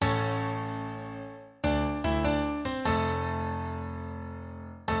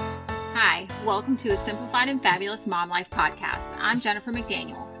Hi, welcome to a Simplified and Fabulous Mom Life podcast. I'm Jennifer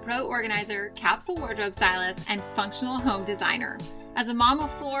McDaniel, pro organizer, capsule wardrobe stylist, and functional home designer. As a mom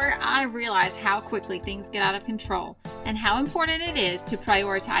of four, I realize how quickly things get out of control and how important it is to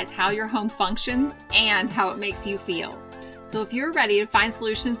prioritize how your home functions and how it makes you feel. So if you're ready to find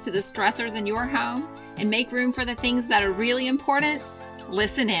solutions to the stressors in your home and make room for the things that are really important,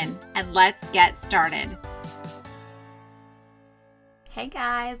 listen in and let's get started. Hey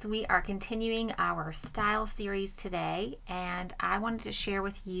guys, we are continuing our style series today, and I wanted to share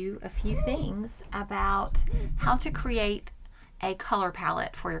with you a few things about how to create a color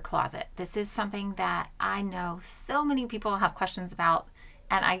palette for your closet. This is something that I know so many people have questions about,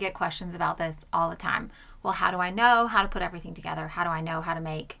 and I get questions about this all the time. Well, how do I know how to put everything together? How do I know how to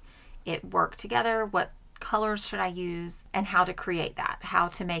make it work together? What colors should I use? And how to create that, how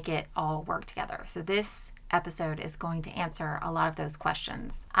to make it all work together. So this episode is going to answer a lot of those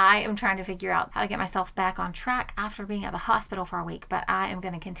questions. I am trying to figure out how to get myself back on track after being at the hospital for a week, but I am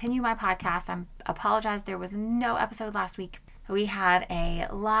going to continue my podcast. I apologize there was no episode last week. We had a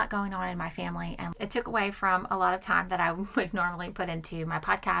lot going on in my family, and it took away from a lot of time that I would normally put into my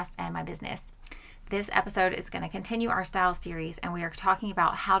podcast and my business. This episode is going to continue our style series, and we are talking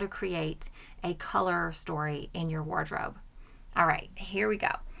about how to create a color story in your wardrobe. All right, here we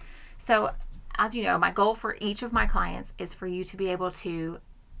go. So as you know, my goal for each of my clients is for you to be able to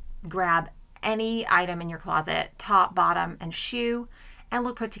grab any item in your closet, top, bottom, and shoe, and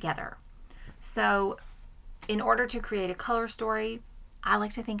look put together. So in order to create a color story, I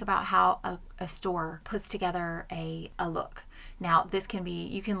like to think about how a store puts together a look. Now, this can be,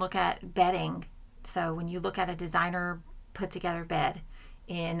 you can look at bedding. So when you look at a designer put together bed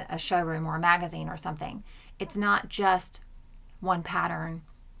in a showroom or a magazine or something, it's not just one pattern.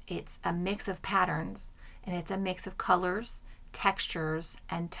 It's a mix of patterns, and it's a mix of colors, textures,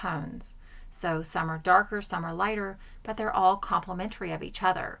 and tones. So some are darker, some are lighter, but they're all complementary of each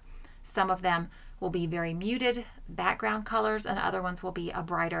other. Some of them will be very muted background colors, and other ones will be a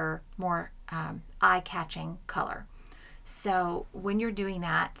brighter, more eye-catching color. So when you're doing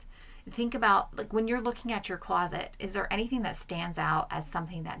that, think about, like, when you're looking at your closet, is there anything that stands out as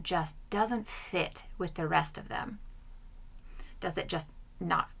something that just doesn't fit with the rest of them? Does it just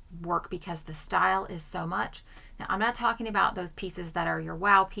not work because the style is so much? Now, I'm not talking about those pieces that are your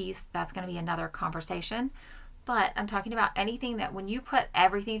wow piece. That's going to be another conversation. But I'm talking about anything that when you put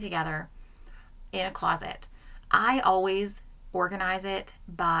everything together in a closet, I always organize it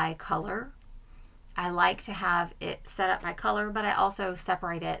by color. I like to have it set up by color, but I also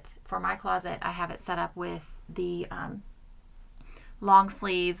separate it. For my closet, I have it set up with the long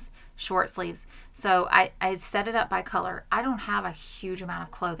sleeves, short sleeves. So I set it up by color. I don't have a huge amount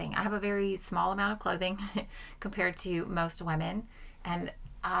of clothing. I have a very small amount of clothing compared to most women. And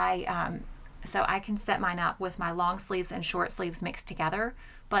so I can set mine up with my long sleeves and short sleeves mixed together.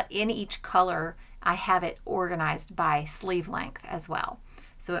 But in each color, I have it organized by sleeve length as well.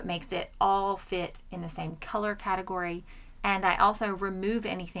 So it makes it all fit in the same color category. And I also remove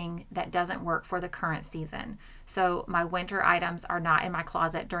anything that doesn't work for the current season. So my winter items are not in my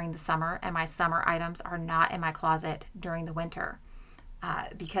closet during the summer, and my summer items are not in my closet during the winter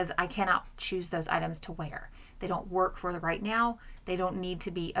because I cannot choose those items to wear. They don't work for the right now. They don't need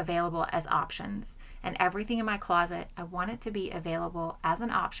to be available as options. And everything in my closet, I want it to be available as an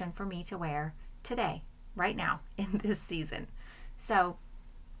option for me to wear today, right now, in this season. So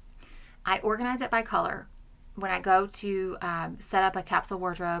I organize it by color. When I go to set up a capsule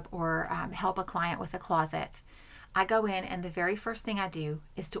wardrobe or help a client with a closet, I go in and the very first thing I do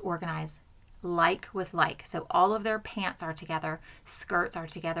is to organize like with like. So all of their pants are together, skirts are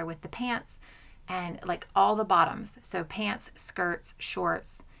together with the pants, and like all the bottoms. So pants, skirts,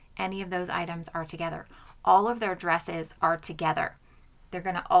 shorts, any of those items are together. All of their dresses are together. They're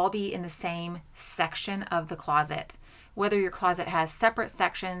going to all be in the same section of the closet. Whether your closet has separate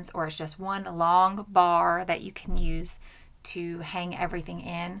sections or it's just one long bar that you can use to hang everything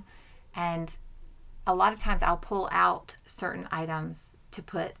in. And a lot of times I'll pull out certain items to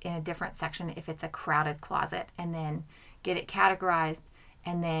put in a different section if it's a crowded closet, and then get it categorized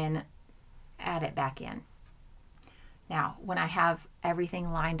and then add it back in. Now, when I have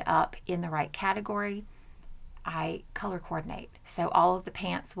everything lined up in the right category, I color coordinate. So all of the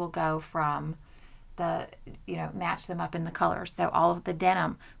pants will go from match them up in the colors. So all of the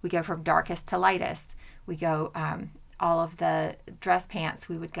denim, we go from darkest to lightest. We go, all of the dress pants,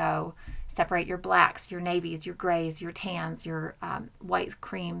 we would go separate your blacks, your navies, your grays, your tans, your white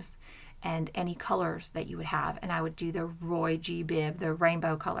creams, and any colors that you would have. And I would do the Roy G. Biv, the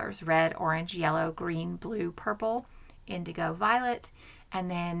rainbow colors, red, orange, yellow, green, blue, purple, indigo violet, and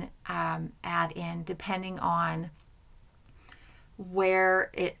then add in, depending on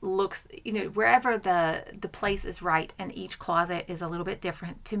where it looks, wherever the place is right, and each closet is a little bit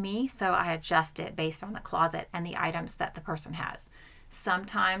different to me, so I adjust it based on the closet and the items that the person has.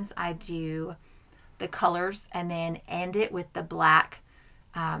 Sometimes I do the colors and then end it with the black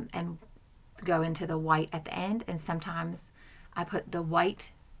and go into the white at the end, and sometimes I put the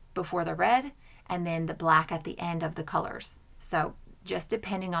white before the red and then the black at the end of the colors. So just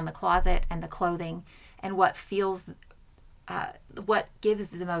depending on the closet and the clothing and what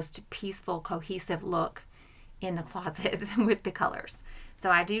gives the most peaceful, cohesive look in the closet with the colors. So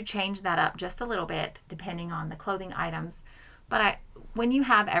I do change that up just a little bit depending on the clothing items. But when you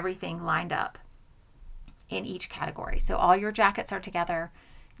have everything lined up in each category, so all your jackets are together,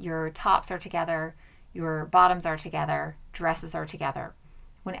 your tops are together, your bottoms are together, dresses are together.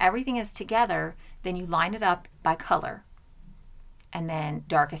 When everything is together, then you line it up by color and then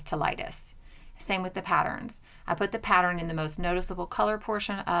darkest to lightest. Same with the patterns. I put the pattern in the most noticeable color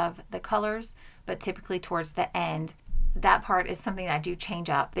portion of the colors, but typically towards the end. That part is something that I do change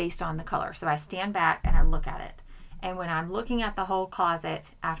up based on the color. So I stand back and I look at it. And when I'm looking at the whole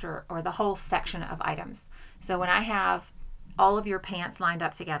closet or the whole section of items, so when I have all of your pants lined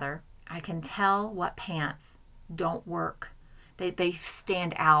up together, I can tell what pants don't work. They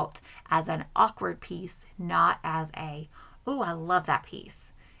stand out as an awkward piece, not as I love that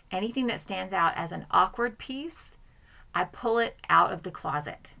piece. Anything that stands out as an awkward piece, I pull it out of the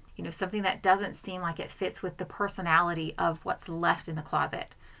closet. Something that doesn't seem like it fits with the personality of what's left in the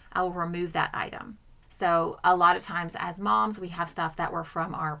closet, I will remove that item. So a lot of times as moms, we have stuff that were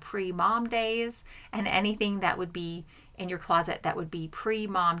from our pre-mom days, and anything that would be in your closet that would be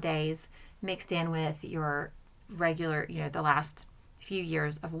pre-mom days mixed in with your regular, the last few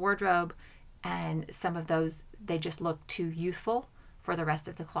years of wardrobe. And some of those, they just look too youthful for the rest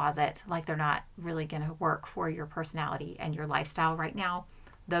of the closet, like they're not really going to work for your personality and your lifestyle right now.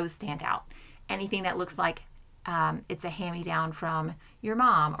 Those stand out. Anything that looks like it's a hand-me-down from your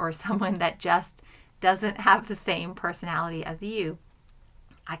mom or someone that just doesn't have the same personality as you,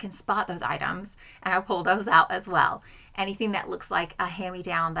 I can spot those items and I pull those out as well. Anything that looks like a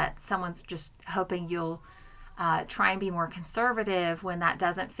hand-me-down that someone's just hoping you'll try and be more conservative when that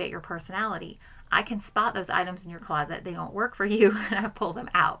doesn't fit your personality, I can spot those items in your closet. They don't work for you, and I pull them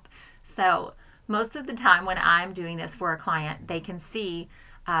out. So most of the time when I'm doing this for a client, they can see,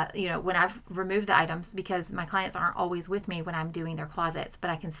 when I've removed the items, because my clients aren't always with me when I'm doing their closets, but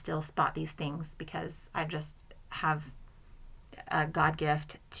I can still spot these things because I just have a God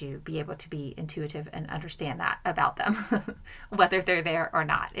gift to be able to be intuitive and understand that about them, whether they're there or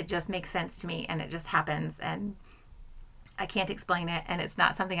not. It just makes sense to me, and it just happens, and I can't explain it, and it's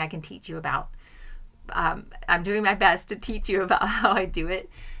not something I can teach you about. I'm doing my best to teach you about how I do it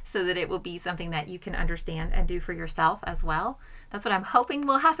so that it will be something that you can understand and do for yourself as well. That's what I'm hoping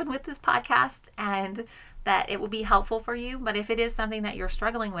will happen with this podcast, and that it will be helpful for you. But if it is something that you're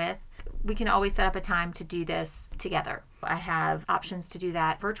struggling with, we can always set up a time to do this together. I have options to do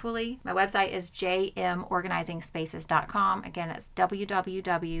that virtually. My website is jmorganizingspaces.com. Again, it's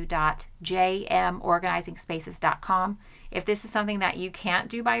www.jmorganizingspaces.com. If this is something that you can't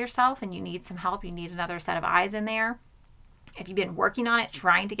do by yourself and you need some help, you need another set of eyes in there, if you've been working on it,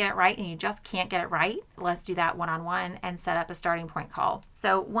 trying to get it right, and you just can't get it right, let's do that one-on-one and set up a starting point call.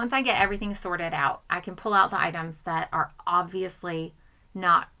 So once I get everything sorted out, I can pull out the items that are obviously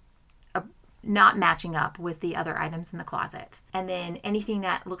not matching up with the other items in the closet. And then anything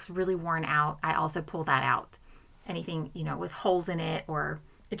that looks really worn out, I also pull that out. Anything, with holes in it, or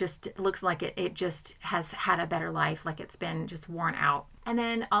it just looks like it just has had a better life, like it's been just worn out. And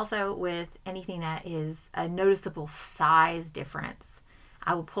then also with anything that is a noticeable size difference,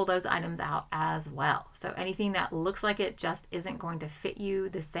 I will pull those items out as well. So anything that looks like it just isn't going to fit you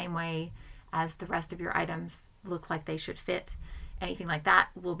the same way as the rest of your items look like they should fit, anything like that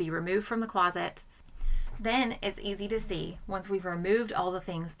will be removed from the closet. Then it's easy to see, once we've removed all the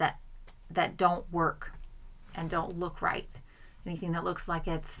things that don't work and don't look right, anything that looks like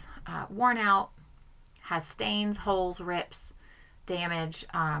it's worn out, has stains, holes, rips, damage,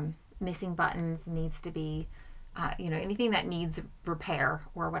 missing buttons, needs to be, anything that needs repair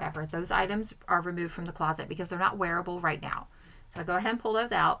or whatever, those items are removed from the closet because they're not wearable right now. So I go ahead and pull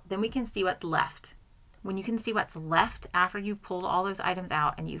those out. Then we can see what's left. When you can see what's left after you've pulled all those items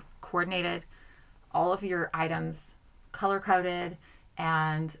out and you've coordinated all of your items, color-coded,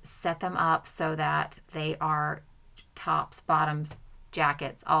 and set them up so that they are tops, bottoms,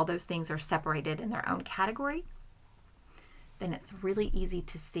 jackets, all those things are separated in their own category, then it's really easy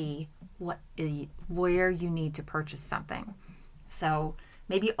to see where you need to purchase something. So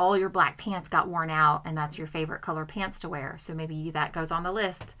maybe all your black pants got worn out and that's your favorite color pants to wear. So maybe that goes on the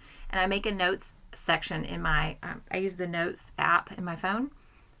list. And I make a notes section in my, I use the notes app in my phone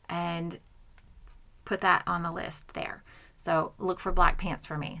and put that on the list there. So look for black pants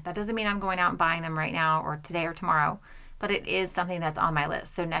for me. That doesn't mean I'm going out and buying them right now or today or tomorrow, but it is something that's on my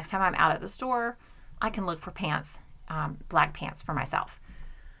list. So next time I'm out at the store, I can look for pants, black pants for myself.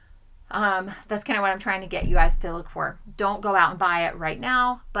 That's kind of what I'm trying to get you guys to look for. Don't go out and buy it right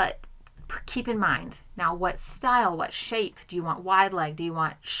now, but keep in mind now what style, what shape. Do you want wide leg? Do you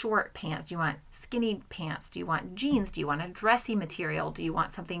want short pants? Do you want skinny pants? Do you want jeans? Do you want a dressy material? Do you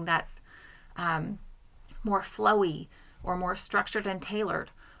want something that's more flowy or more structured and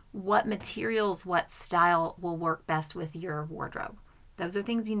tailored? What materials, what style will work best with your wardrobe? Those are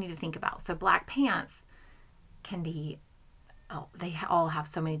things you need to think about. So black pants can be, they all have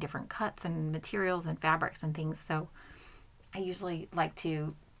so many different cuts and materials and fabrics and things. So I usually like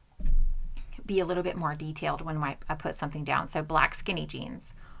to be a little bit more detailed when I put something down. So black skinny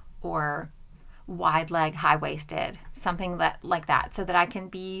jeans or wide leg, high-waisted, something like that, so that I can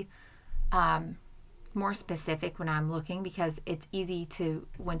be more specific when I'm looking, because it's easy to,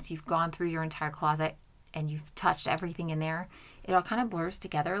 once you've gone through your entire closet and you've touched everything in there, it all kind of blurs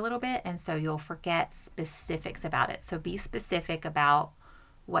together a little bit, and so you'll forget specifics about it. So be specific about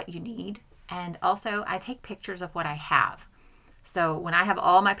what you need. And also, I take pictures of what I have. So when I have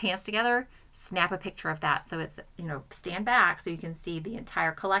all my pants together, snap a picture of that. So it's, stand back so you can see the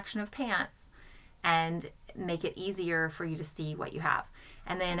entire collection of pants and make it easier for you to see what you have.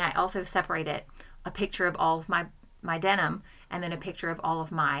 And then I also separate it, a picture of all of my denim, and then a picture of all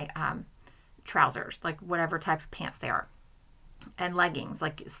of my trousers, like whatever type of pants they are, and leggings,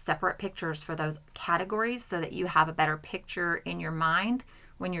 like separate pictures for those categories so that you have a better picture in your mind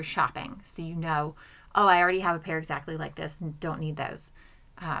when you're shopping. So I already have a pair exactly like this and don't need those,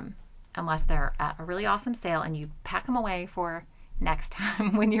 unless they're at a really awesome sale, and you pack them away for next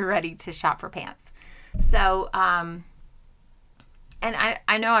time when you're ready to shop for pants. So, and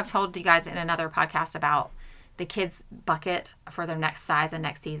I know I've told you guys in another podcast about the kids' bucket for their next size and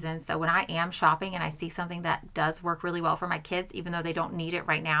next season. So when I am shopping and I see something that does work really well for my kids, even though they don't need it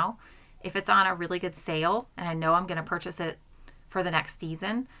right now, if it's on a really good sale and I know I'm going to purchase it for the next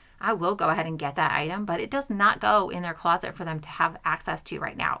season, I will go ahead and get that item, but it does not go in their closet for them to have access to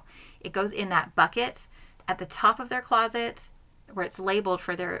right now. It goes in that bucket at the top of their closet where it's labeled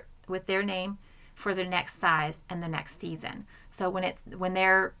with their name for their next size and the next season. So when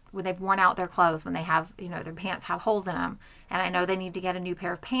they've worn out their clothes, when they have, their pants have holes in them, and I know they need to get a new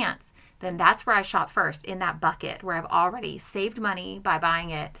pair of pants, then that's where I shop first, in that bucket where I've already saved money by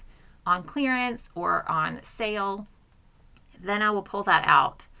buying it on clearance or on sale. Then I will pull that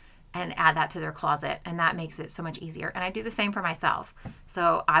out and add that to their closet, and that makes it so much easier. And I do the same for myself.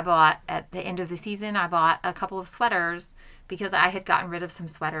 So at the end of the season, I bought a couple of sweaters because I had gotten rid of some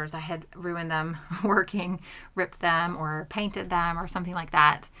sweaters. I had ruined them working, ripped them or painted them or something like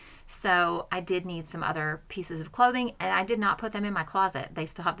that. So I did need some other pieces of clothing, and I did not put them in my closet. They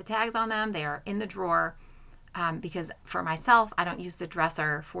still have the tags on them. They are in the drawer because for myself, I don't use the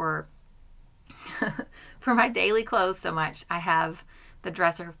dresser for my daily clothes so much. I have the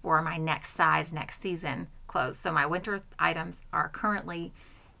dresser for my next size, next season clothes. So my winter items are currently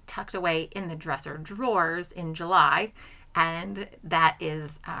tucked away in the dresser drawers in July, and that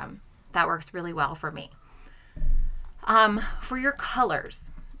works really well for me. For your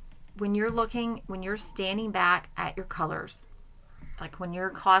colors, when you're standing back at your colors, like when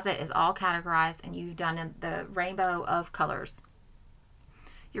your closet is all categorized and you've done the rainbow of colors,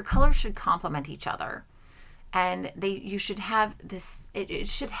 your colors should complement each other. And you should have this, it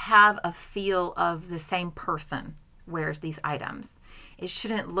should have a feel of the same person wears these items. It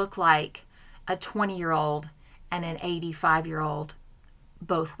shouldn't look like a 20-year-old and an 85-year-old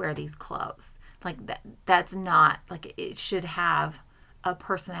both wear these clothes. Like that's not, like, it should have a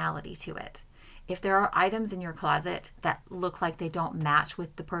personality to it. If there are items in your closet that look like they don't match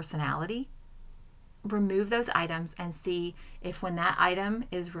with the personality, remove those items and see if when that item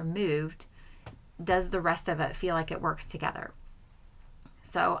is removed, does the rest of it feel like it works together.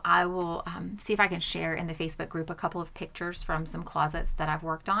 So I will see if I can share in the Facebook group a couple of pictures from some closets that I've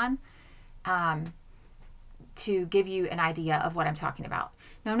worked on to give you an idea of what I'm talking about.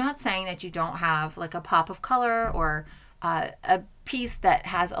 Now, I'm not saying that you don't have like a pop of color or a piece that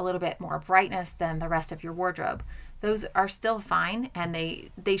has a little bit more brightness than the rest of your wardrobe. Those are still fine, and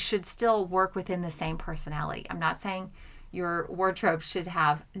they should still work within the same personality. I'm not saying your wardrobe should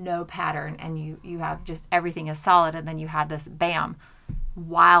have no pattern, and you have just everything is solid, and then you have this bam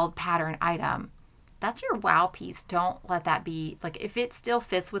wild pattern item. That's your wow piece. Don't let that be, like, if it still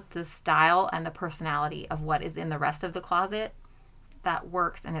fits with the style and the personality of what is in the rest of the closet, that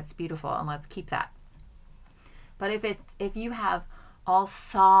works and it's beautiful, and let's keep that. But if you have all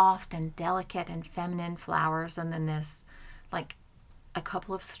soft and delicate and feminine flowers, and then this, like, a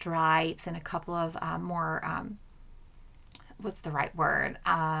couple of stripes and a couple of more what's the right word?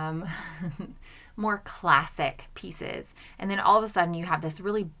 More classic pieces. And then all of a sudden you have this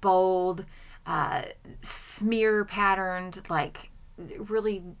really bold, smear patterned, like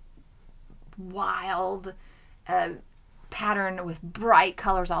really wild pattern with bright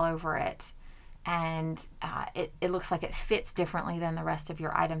colors all over it. And it looks like it fits differently than the rest of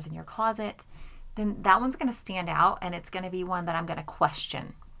your items in your closet. Then that one's going to stand out, and it's going to be one that I'm going to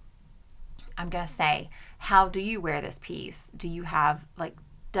question. I'm going to say, how do you wear this piece? Do you have, like,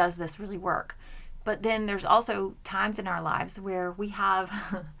 does this really work? But then there's also times in our lives where we've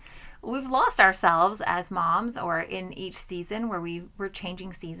lost ourselves as moms, or in each season where we're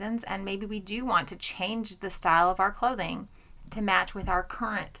changing seasons, and maybe we do want to change the style of our clothing to match with our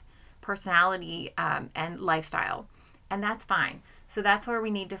current personality and lifestyle. And that's fine. So that's where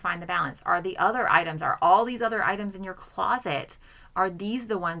we need to find the balance. Are all these other items in your closet, are these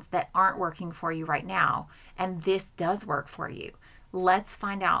the ones that aren't working for you right now? And this does work for you. Let's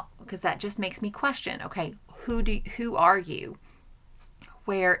find out, because that just makes me question, okay, who are you?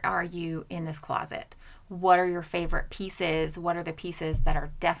 Where are you in this closet? What are your favorite pieces? What are the pieces that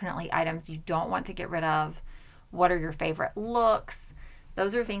are definitely items you don't want to get rid of? What are your favorite looks?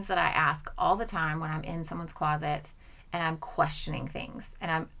 Those are things that I ask all the time when I'm in someone's closet and I'm questioning things.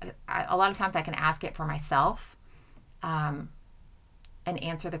 And a lot of times I can ask it for myself and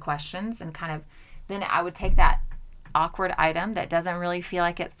answer the questions, and kind of, then I would take that awkward item that doesn't really feel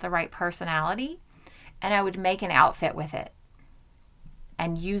like it's the right personality, and I would make an outfit with it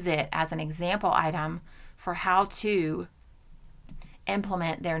and use it as an example item for how to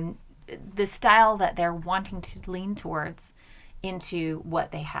implement the style that they're wanting to lean towards into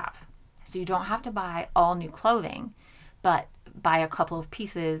what they have. So you don't have to buy all new clothing, but buy a couple of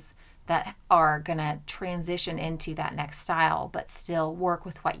pieces that are going to transition into that next style, but still work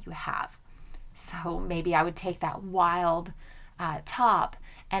with what you have. So maybe I would take that wild top,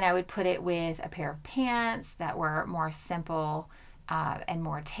 and I would put it with a pair of pants that were more simple and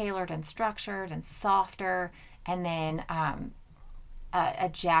more tailored and structured and softer, and then a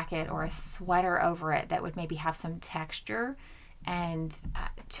jacket or a sweater over it that would maybe have some texture and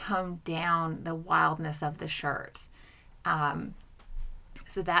tone down the wildness of the shirt.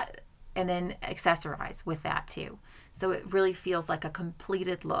 And then accessorize with that too. So it really feels like a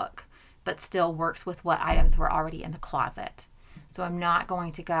completed look, but still works with what items were already in the closet. So I'm not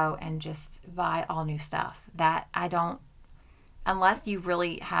going to go and just buy all new stuff. That I don't, unless you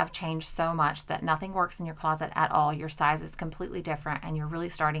really have changed so much that nothing works in your closet at all, your size is completely different, and you're really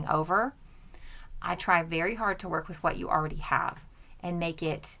starting over. I try very hard to work with what you already have and make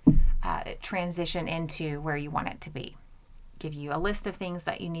it transition into where you want it to be. Give you a list of things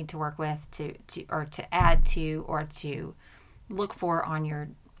that you need to work with to add to, or to look for on your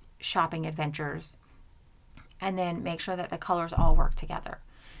shopping adventures, and then make sure that the colors all work together.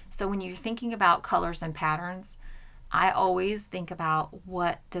 So when you're thinking about colors and patterns, I always think about,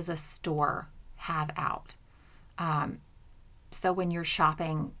 what does a store have out? So when you're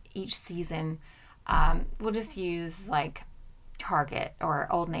shopping each season, we'll just use like Target or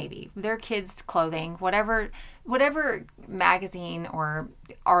Old Navy, their kids' clothing, whatever magazine or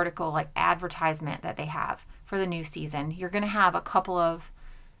article, like advertisement that they have for the new season, you're going to have a couple of,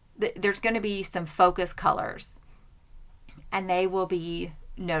 there's going to be some focus colors, and they will be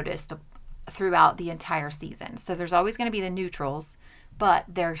noticed throughout the entire season. So there's always going to be the neutrals, but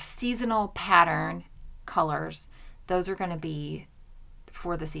their seasonal pattern colors, those are going to be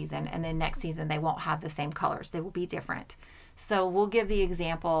for the season, and then next season they won't have the same colors. They will be different. So we'll give the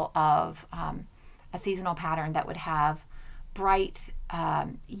example of a seasonal pattern that would have bright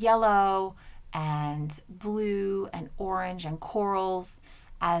yellow and blue and orange and corals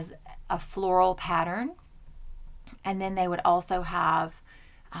as a floral pattern. And then they would also have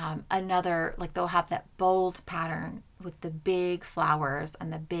another, like they'll have that bold pattern with the big flowers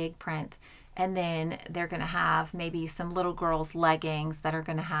and the big print. And then they're going to have maybe some little girls' leggings that are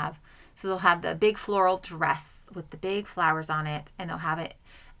going to have, so they'll have the big floral dress with the big flowers on it, and they'll have it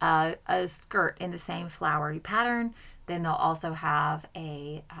a skirt in the same flowery pattern. Then they'll also have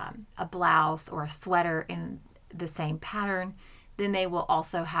a blouse or a sweater in the same pattern. Then they will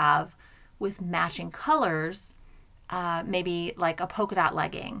also have, with matching colors, maybe like a polka dot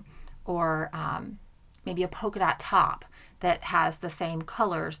legging, or maybe a polka dot top that has the same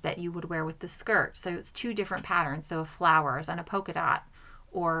colors that you would wear with the skirt. So it's 2 different patterns, so flowers and a polka dot,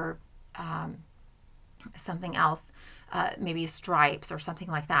 or something else, maybe stripes or something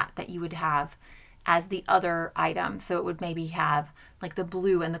like that you would have as the other item. So it would maybe have like the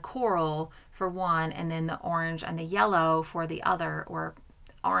blue and the coral for one, and then the orange and the yellow for the other, or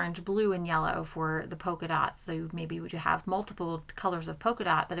orange, blue, and yellow for the polka dots. So maybe you would have multiple colors of polka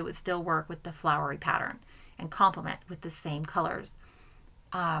dot, but it would still work with the flowery pattern and complement with the same colors.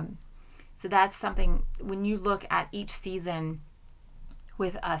 So that's something, when you look at each season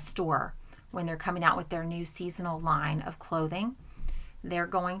with a store, when they're coming out with their new seasonal line of clothing, they're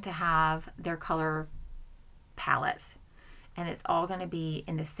going to have their color palette, and it's all going to be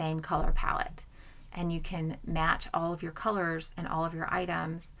in the same color palette. And you can match all of your colors and all of your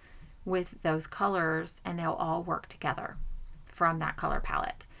items with those colors, and they'll all work together from that color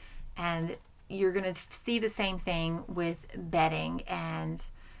palette. And you're going to see the same thing with bedding and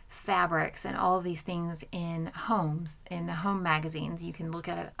fabrics and all of these things in homes, in the home magazines. You can look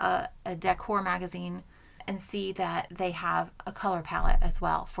at a decor magazine and see that they have a color palette as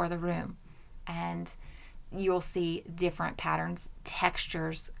well for the room. And you'll see different patterns,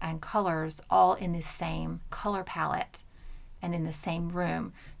 textures, and colors all in the same color palette and in the same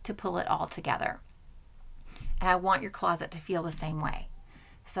room to pull it all together. And I want your closet to feel the same way.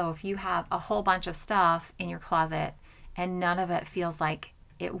 So if you have a whole bunch of stuff in your closet and none of it feels like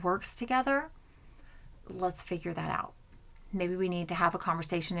it works together, let's figure that out. Maybe we need to have a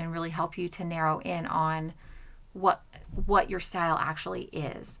conversation and really help you to narrow in on what your style actually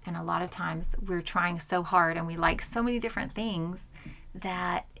is. And a lot of times we're trying so hard and we like so many different things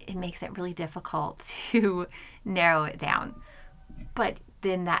that it makes it really difficult to narrow it down. But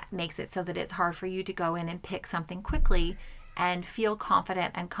then that makes it so that it's hard for you to go in and pick something quickly and feel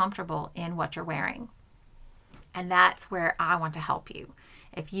confident and comfortable in what you're wearing. And that's where I want to help you.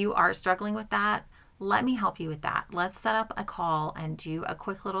 If you are struggling with that, let me help you with that. Let's set up a call and do a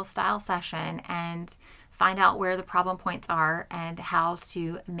quick little style session and find out where the problem points are and how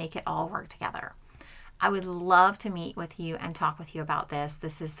to make it all work together. I would love to meet with you and talk with you about this.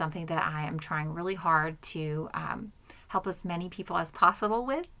 This is something that I am trying really hard to help as many people as possible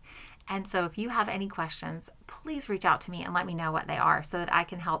with. And so if you have any questions, please reach out to me and let me know what they are so that I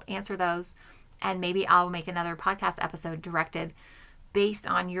can help answer those. And maybe I'll make another podcast episode directed based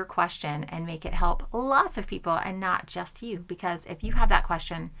on your question and make it help lots of people and not just you. Because if you have that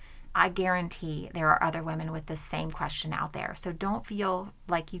question, I guarantee there are other women with the same question out there. So don't feel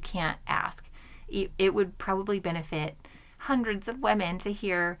like you can't ask. It would probably benefit hundreds of women to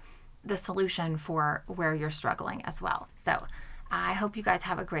hear the solution for where you're struggling as well. So I hope you guys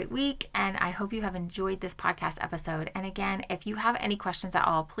have a great week, and I hope you have enjoyed this podcast episode. And again, if you have any questions at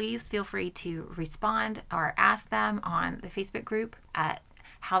all, please feel free to respond or ask them on the Facebook group at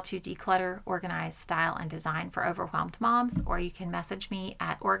How to Declutter, Organize, Style, and Design for Overwhelmed Moms, or you can message me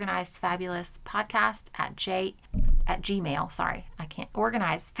at organizedfabulouspodcast at gmail. Sorry, I can't.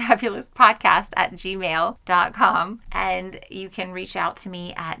 organizedfabulouspodcast@gmail.com. And you can reach out to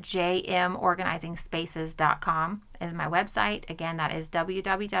me at jmorganizingspaces.com is my website. Again, that is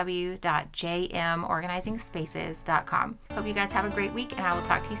www.jmorganizingspaces.com. Hope you guys have a great week, and I will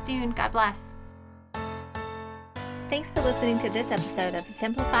talk to you soon. God bless. Thanks for listening to this episode of the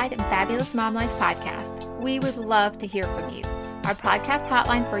Simplified and Fabulous Mom Life podcast. We would love to hear from you. Our podcast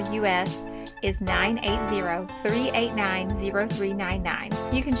hotline for US is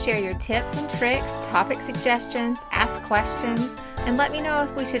 980-389-0399. You can share your tips and tricks, topic suggestions, ask questions, and let me know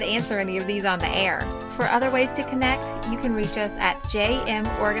if we should answer any of these on the air. For other ways to connect, you can reach us at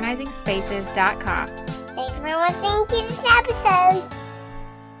jmorganizingspaces.com. Thanks for listening to this episode.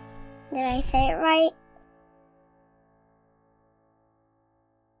 Did I say it right?